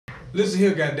Listen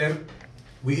here, goddammit.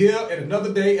 We here at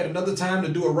another day, at another time to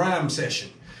do a rhyme session.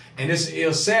 And this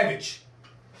is Savage.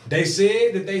 They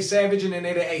said that they Savage and then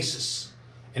they the Aces.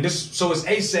 And this, so it's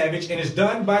Ace Savage and it's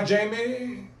done by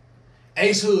Jamie.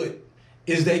 Ace Hood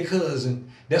is their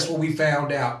cousin. That's what we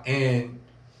found out. And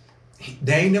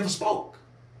they ain't never spoke.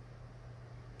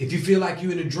 If you feel like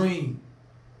you in a dream,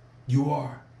 you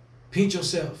are. Pinch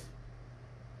yourself.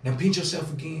 Now pinch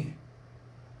yourself again.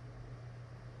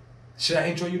 Should I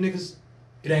intro you niggas?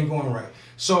 It ain't going right.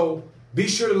 So be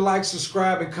sure to like,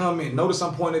 subscribe, and comment. Notice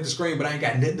I'm pointing at the screen, but I ain't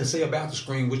got nothing to say about the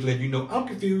screen, which let you know I'm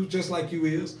confused just like you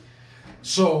is.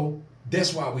 So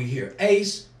that's why we here.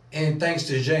 Ace, and thanks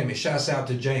to Jamie. Shouts out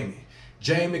to Jamie.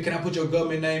 Jamie, can I put your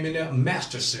government name in there?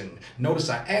 Masterson. Notice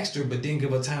I asked her, but didn't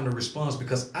give her time to respond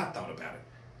because I thought about it.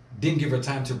 Didn't give her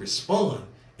time to respond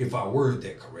if I worded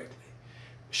that correctly.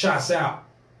 Shouts out.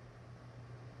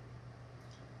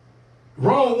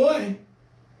 Wrong one?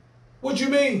 What you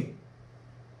mean?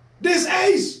 This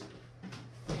Ace.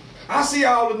 I see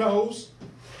all the no's.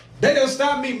 They done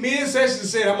stopped me mid-session and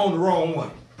said I'm on the wrong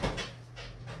one.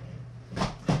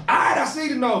 Alright, I see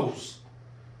the no's.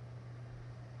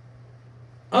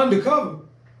 Undercover?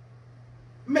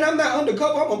 Man, I'm not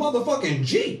undercover. I'm a motherfucking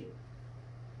G.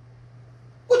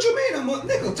 What you mean I'm a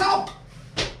nigga? Talk.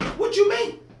 What you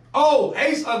mean? Oh,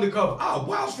 Ace undercover. Oh,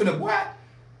 boy, I was finna,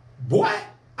 boy,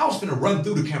 I was finna run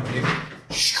through the camera,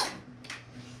 nigga.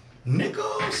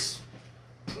 Niggas.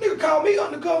 Nigga called me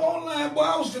undercover online, boy.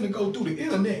 I was finna go through the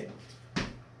internet.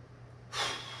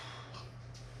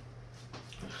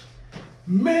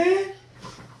 Man.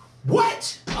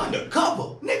 What?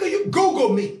 Undercover? Nigga, you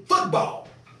Google me. Football.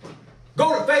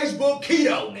 Go to Facebook,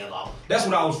 Kito, nigga. That's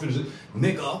what I was finna do.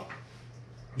 Nigga.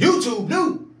 YouTube,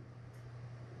 new.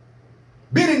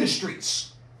 Been in the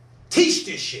streets. Teach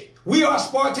this shit. We are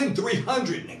Spartan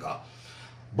 300, nigga.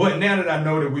 But now that I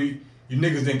know that you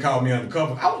niggas didn't call me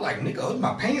undercover, I was like, nigga,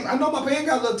 my pants. I know my pants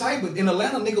got a little tight, but in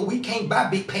Atlanta, nigga, we can't buy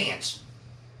big pants.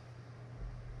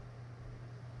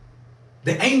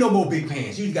 There ain't no more big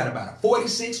pants. You got about a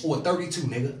 46 or a 32,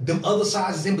 nigga. Them other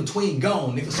sizes in between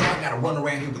gone, nigga. So I gotta run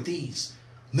around here with these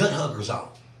nut huggers on.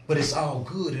 But it's all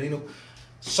good. It ain't no.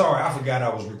 Sorry, I forgot I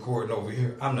was recording over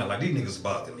here. I'm not like, these niggas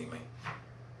bothering me, man.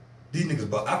 These niggas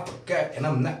bother. I forgot, and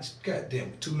I'm not.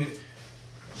 Goddamn, 2 minutes.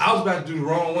 I was about to do the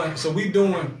wrong one. So we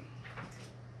doing.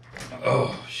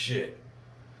 Oh shit.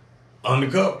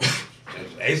 Undercover.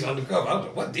 Ace undercover. I was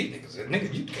like, what these niggas said?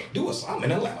 Nigga, you can't do us. I'm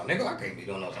in Atlanta, nigga. I can't be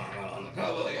doing no something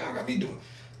undercover. Y'all gotta be doing.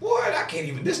 Boy, I can't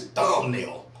even. This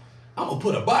thumbnail. I'm gonna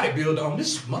put a bodybuilder on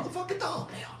this motherfucking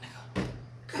thumbnail, nigga.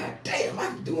 God damn,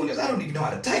 I'm doing this. I don't even know how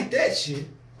to type that shit.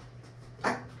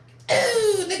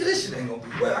 Nigga, this shit ain't gonna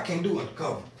be well. I can't do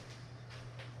undercover.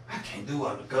 I can't do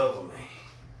undercover,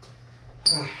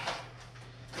 man.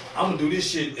 I'm gonna do this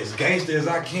shit as gangster as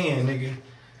I can, nigga.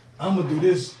 I'm gonna do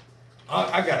this.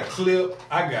 I got a clip.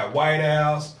 I got White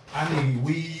House. I need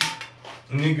weed,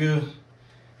 nigga.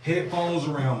 Headphones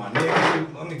around my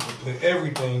neck. I need to put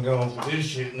everything on for this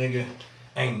shit, nigga.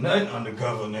 Ain't nothing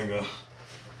undercover, nigga.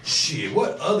 Shit,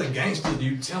 what other gangster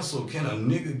utensil can a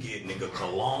nigga get, nigga?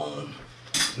 Cologne,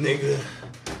 nigga.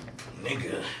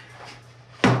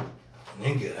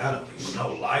 Nigga, I don't even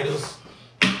know. Lighters.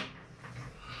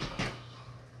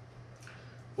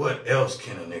 What else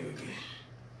can a nigga get?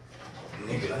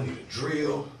 Nigga, I need a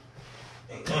drill.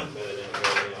 Ain't nothing better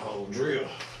than a whole drill.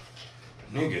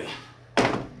 Nigga.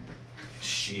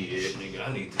 Shit, nigga,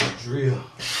 I need this drill.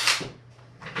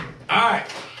 Alright.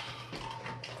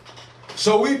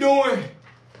 So we doing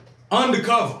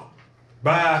Undercover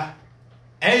by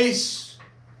Ace.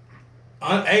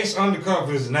 Ace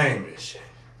Undercover is the name of this shit.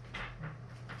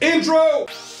 Intro!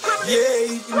 Yeah,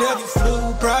 you never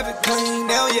flew private plane,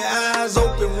 now your eyes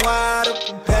open wide up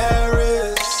in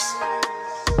Paris.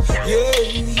 Yeah,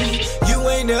 you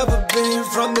ain't never been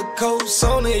from the coast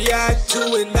on a yacht to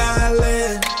an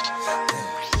island.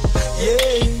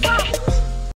 Yeah.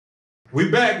 We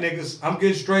back, niggas. I'm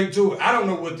getting straight to it. I don't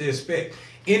know what to expect.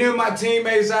 Any of my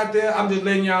teammates out there, I'm just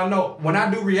letting y'all know, when I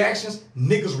do reactions,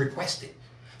 niggas request it.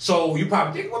 So you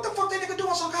probably think, what the fuck that nigga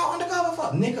doing some called undercover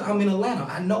for? Nigga, I'm in Atlanta.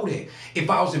 I know that. If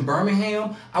I was in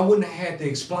Birmingham, I wouldn't have had to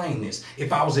explain this.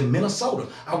 If I was in Minnesota,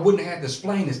 I wouldn't have had to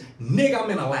explain this. Nigga,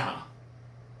 I'm in Atlanta.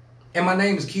 And my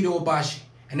name is Kito Abashi.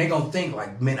 And they gonna think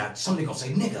like, man, somebody gonna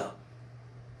say, nigga.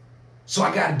 So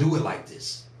I gotta do it like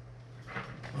this.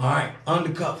 All right,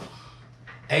 Undercover.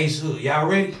 Ace Hood. Y'all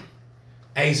ready?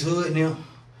 Ace Hood now.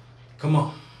 Come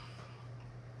on.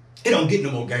 It don't get no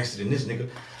more gangster than this, nigga.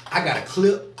 I got a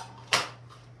clip,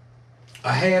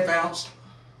 a half ounce,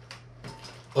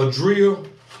 a drill,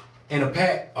 and a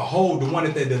pack, a hold, the one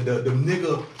that the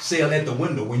nigga sell at the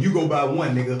window. When you go buy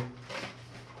one, nigga,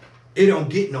 it don't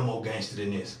get no more gangster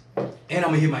than this. And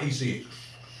I'm gonna hit my A.C.E.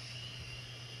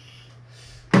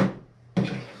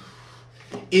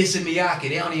 Issey-Miyake,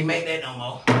 they don't even make that no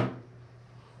more.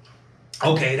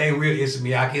 Okay, it ain't real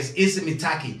Issey-Miyake, it's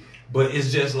Issey-Mitake, but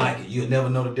it's just like it. You'll never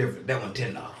know the difference. That one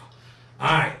 $10. All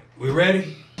right, we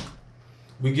ready?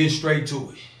 We get straight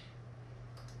to it.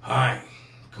 All right,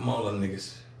 come on, little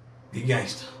niggas. Be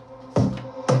gangster.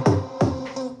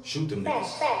 Shoot them niggas.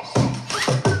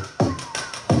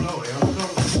 No, they don't come.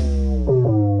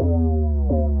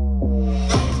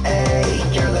 Hey,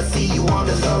 girl, I see you on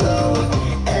the solo.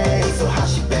 Hey, so how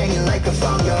she banging like a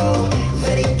bongo?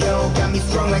 Let it go, got me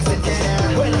strong like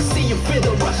Santana. When I see you feel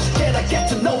the rush, can I get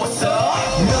to know what's up?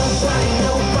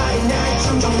 Nobody, 날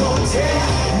충족 못해.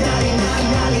 나는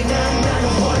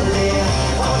원래.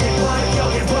 어딜 봐,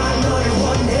 여길 봐, 너를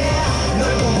원해. 널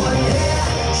원해,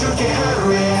 줄게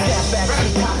하루에. Step back, she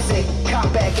toxic.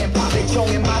 Come back and pop it.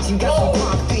 종에 맞은 가슴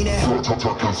꽉 뛰네.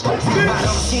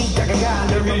 말없이 다가가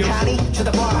널 멍하니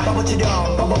쳐다봐.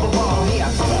 바보처럼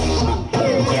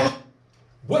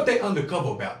What they undercover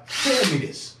about? Tell me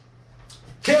this.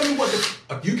 Tell me what the...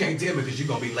 You can't tell me because you're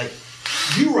going to be late.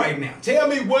 You right now. Tell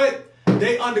me what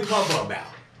they undercover about.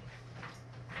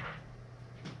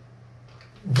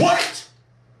 What?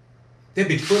 That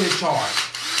bitch fully charged.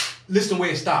 Listen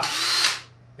where it stops.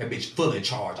 That bitch fully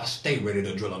charged. I stay ready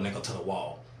to drill a nigga to the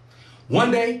wall.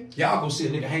 One day, y'all gonna see a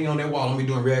nigga hanging on that wall and me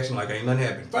doing reaction like ain't nothing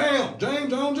happened. Bam!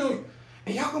 James.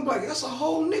 And y'all gonna be like, that's a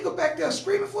whole nigga back there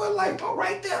screaming for his life. Oh,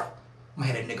 right there. I'm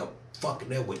gonna have that nigga fucking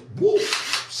there with whoop,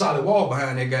 solid wall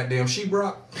behind that goddamn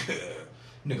sheetrock.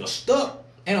 Nigga stuck.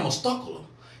 And I'm gonna stuckle him.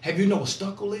 Have you know what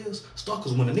stuckle is?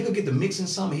 Stuckle's when a nigga get to mixing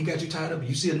something, he got you tied up, and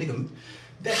you see a nigga,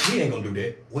 that he ain't gonna do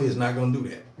that. We is not gonna do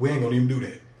that. We ain't gonna even do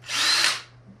that.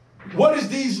 What is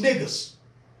these niggas?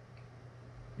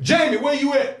 Jamie, where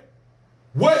you at?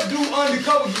 What do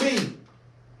undercover mean?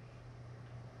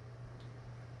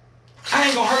 I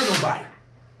ain't gonna hurt nobody.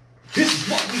 This is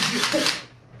what we here for.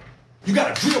 You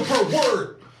gotta drill per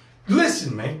word.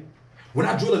 Listen, man. When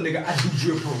I drill a nigga, I do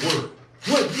drill per word.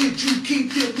 What did you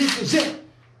keep them niggas at?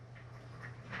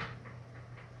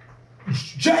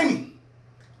 Jamie,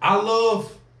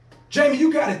 Jamie,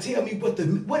 you gotta tell me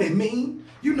what it mean.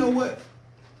 You know what?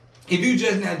 If you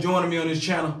just now joining me on this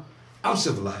channel, I'm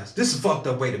civilized. This is a fucked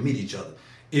up way to meet each other.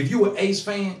 If you an Ace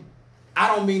fan, I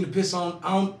don't mean to piss on,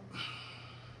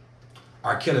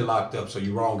 R. Kelly locked up, so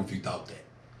you're wrong if you thought that.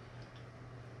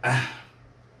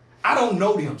 I don't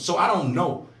know them, so I don't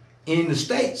know. In the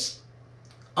States,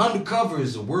 undercover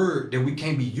is a word that we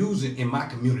can't be using in my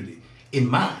community, in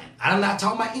mine. I'm not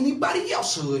talking about anybody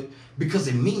else's hood because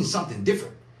it means something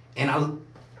different. And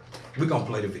we're gonna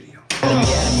play the video.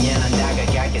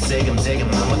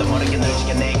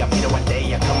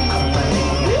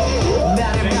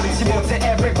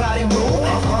 Everybody move.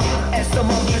 애써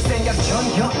멈출 생각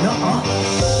전혀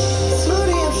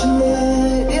소리 없이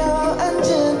내려앉은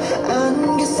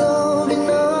안개 속에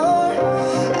널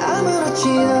아무렇지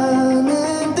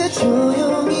않은 듯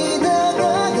조용히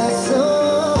다가갔어.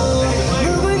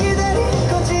 누굴 기다릴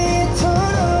건지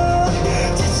이토록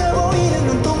지쳐 보이는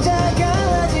눈동자가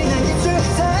아직 난 입술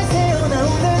살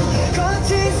새어나오는 거친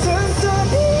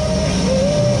숨소리.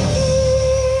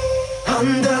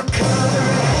 Undercover.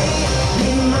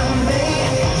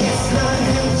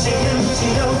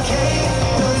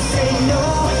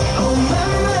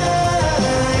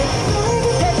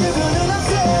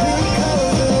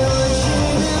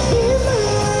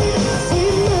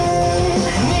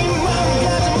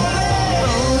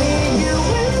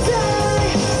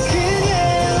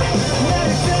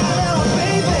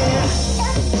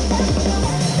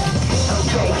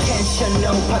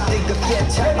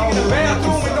 In the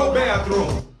bathroom with no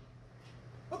bathroom.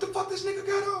 What the fuck this nigga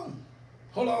got on?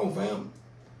 Hold on, fam.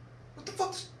 What the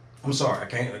fuck? I'm sorry, I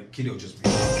can't. Kito just be.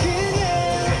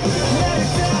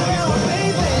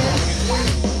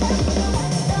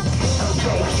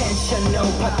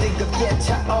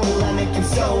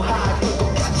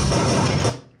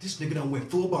 This nigga done went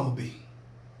full Bumblebee.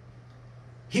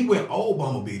 He went old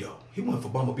Bumblebee though. He went for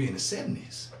Bumblebee in the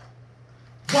 70s.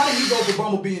 Why did he go for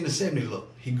Bumblebee in the 70s look?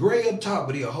 He gray up top,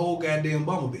 but he a whole goddamn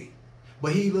Bumblebee.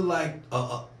 But he look like,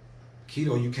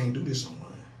 Kito, you can't do this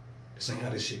online. This ain't how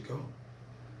this shit go.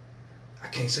 I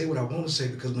can't say what I want to say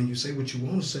because when you say what you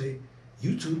want to say,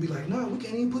 YouTube be like, nah, we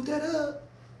can't even put that up.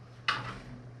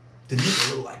 The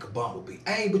nigga look like a Bumblebee.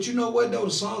 Hey, but you know what though?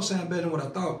 The song sound better than what I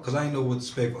thought because I ain't know what to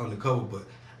expect for undercover, but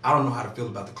I don't know how to feel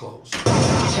about the clothes. Keep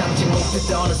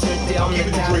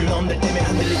it real.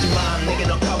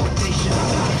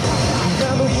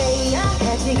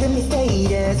 지금 이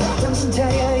스테이트에서 정신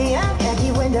차려야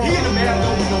하기 when the He in the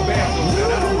bathroom with no bathroom. I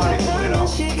don't know why they put that off.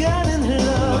 시간은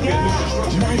흘러가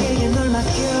나에게 널 맡겨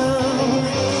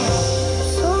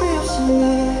소리 없이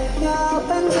내려앉아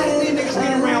These niggas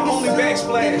get around only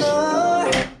backsplash.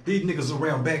 These niggas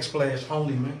around backsplash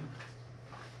only, man.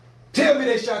 Tell me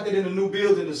they shot that in a new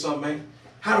building or something, man.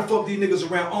 How the fuck these niggas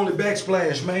around only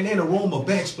backsplash, man? They in a room of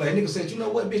backsplash. Niggas said, you know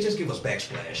what, bitch, just give us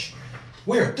backsplash.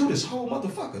 Where? Through this whole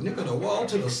motherfucker. Nigga, the wall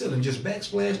to the ceiling, just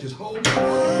backsplash this whole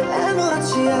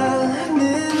아무렇지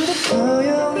않은데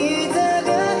소용이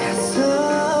다가갔어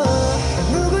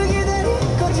누굴 기다릴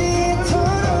거지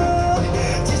이토록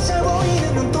지쳐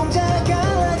보이는 눈동자가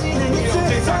갈라지는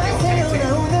입술 사이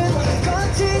새어나오는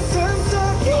거친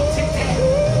숨소리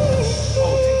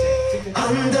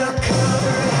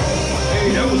Undercover Hey,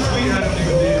 that was sweet how them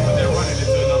niggas did, but they're running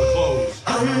into another close.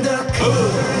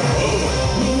 Undercover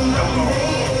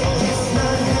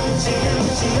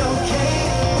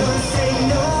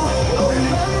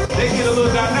They get a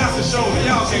little diagnostic shoulder.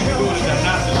 Y'all can't be doing the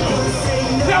diagnostic shoulder.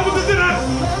 That was the diagnostic.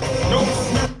 Nope.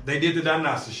 They did the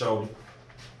diagnostic shoulder.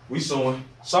 We suing.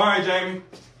 Sorry, Jamie.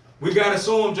 We gotta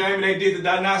sue him, Jamie. They did the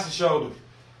diagnostic shoulder.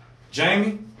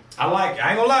 Jamie, I like it. I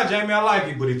ain't gonna lie, Jamie, I like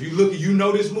it. But if you look, you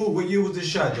know this move. What year was this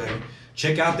shot, Jamie?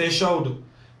 Check out that shoulder.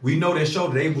 We know that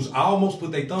shoulder. They was almost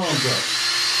put their thumbs up.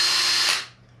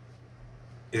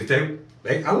 If they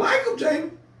I like them,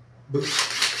 Jamie.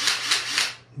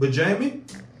 But Jamie,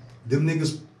 them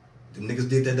niggas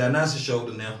did that diagnostic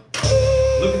shoulder now.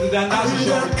 Look at the diagnostic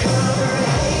shoulder.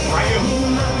 Right here.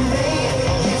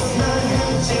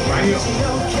 Right here.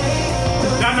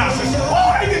 Diagnostic.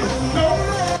 Oh, they did. No.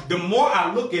 The more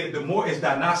I look at it, the more it's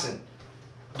diagnostic.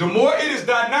 The more it is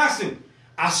diagnostic.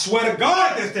 I swear to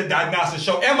God, that's the diagnostic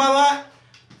show. Am I lying?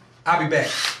 I'll be back.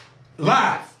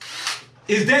 Live.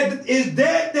 Is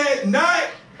that not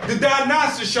the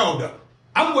diagnostic shoulder?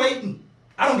 I'm waiting.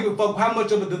 I don't give a fuck how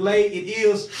much of a delay it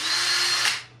is.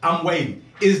 I'm waiting.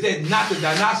 Is that not the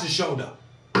diagnostic shoulder?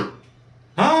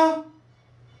 Huh?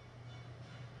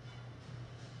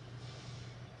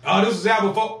 Oh, this was out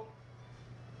before.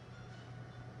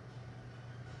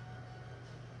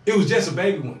 It was just a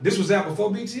baby one. This was out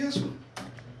before BTS one.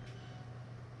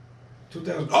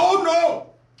 2000. Oh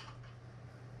no!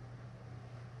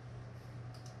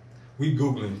 We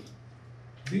Googling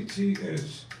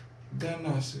BTS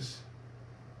diagnosis.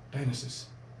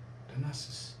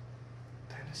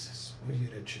 What year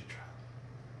that shit drop?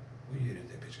 What year did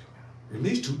that bitch come out?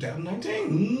 Released 2019.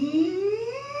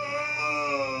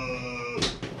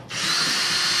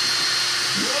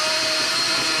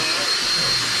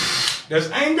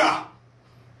 There's anger.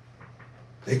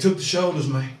 They took the shoulders,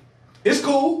 man. It's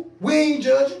cool. We ain't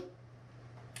judging.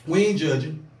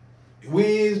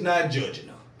 We's not judging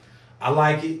them. I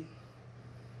like it.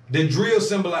 The drill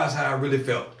symbolized how I really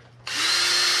felt.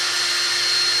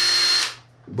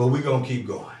 But we gonna keep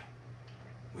going.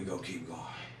 We gonna keep going.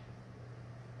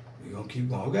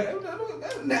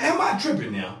 Now, am I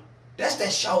tripping now? That's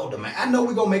that shoulder, man. I know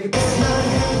we gonna make it.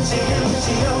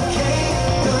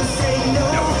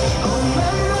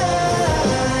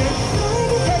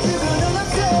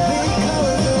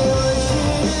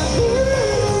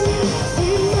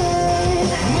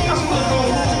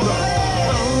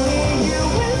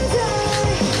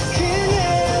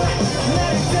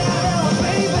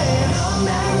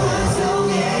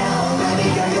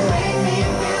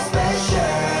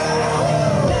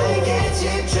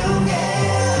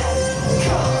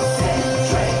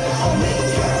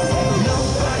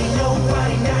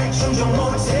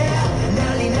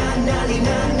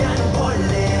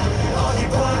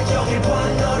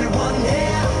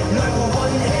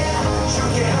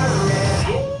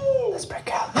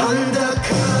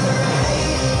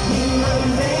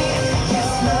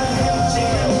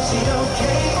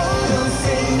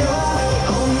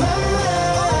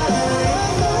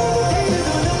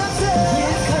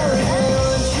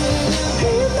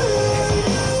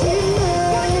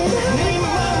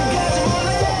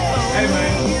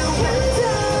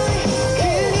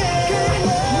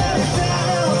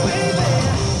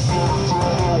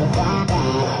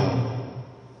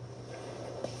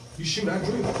 You shoot, I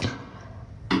drill.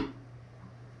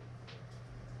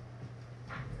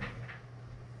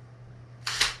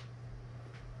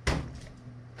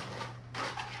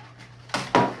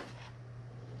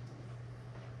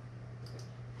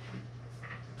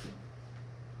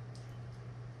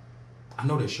 I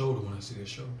know that shoulder when I see that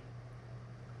shoulder.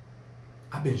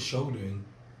 I've been shouldering.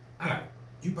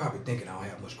 You probably thinking I don't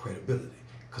have much credibility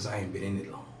because I ain't been in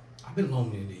it long. I've been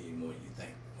longer than you more than you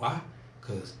think. Why?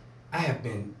 Because I have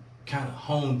been kind of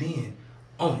honed in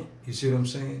on it. You see what I'm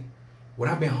saying? When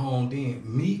I've been honed in,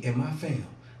 me and my fam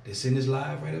that's in this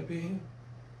live right up here,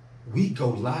 we go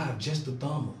live just to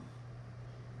thumb them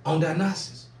on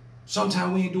diagnosis.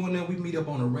 Sometimes we ain't doing that. We meet up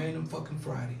on a random fucking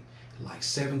Friday, like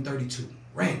 7:32.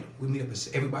 Random. We meet up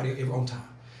everybody on time.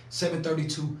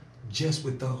 7:32 just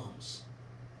with thumbs.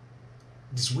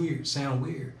 It's weird, sound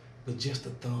weird, but just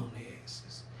to thumb their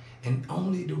asses. And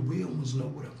only the real ones know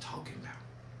what I'm talking about.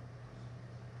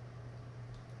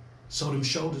 So them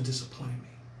shoulders disappointed me.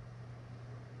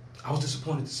 I was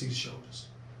disappointed to see the shoulders.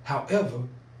 However,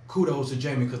 kudos to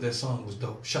Jamie because that song was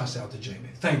dope. Shouts out to Jamie.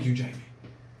 Thank you, Jamie.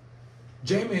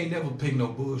 Jamie ain't never picked no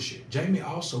bullshit. Jamie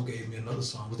also gave me another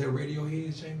song. Was that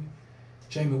Radiohead, Jamie?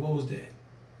 Jamie, what was that?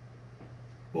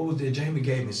 What was that? Jamie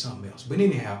gave me something else. But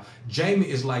anyhow, Jamie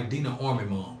is like NAOMI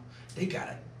mom. They got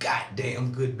a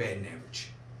goddamn good batting average.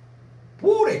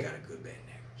 Woo, they got a good batting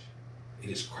average. It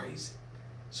is crazy.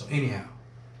 So anyhow,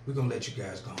 we're going to let you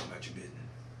guys go on about your business.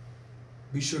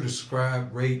 Be sure to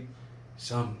subscribe, rate,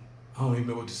 some, I don't even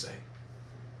know what to say.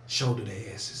 Shoulder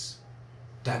their asses.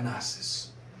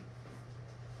 Diagnosis.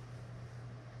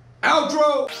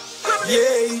 Outro!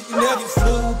 Yeah, you never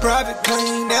flew private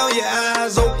plane. Now your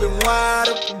eyes open wide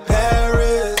up in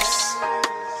Paris.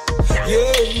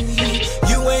 Yeah,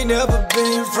 you ain't never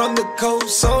been from the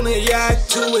coast on a yacht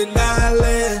to an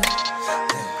island.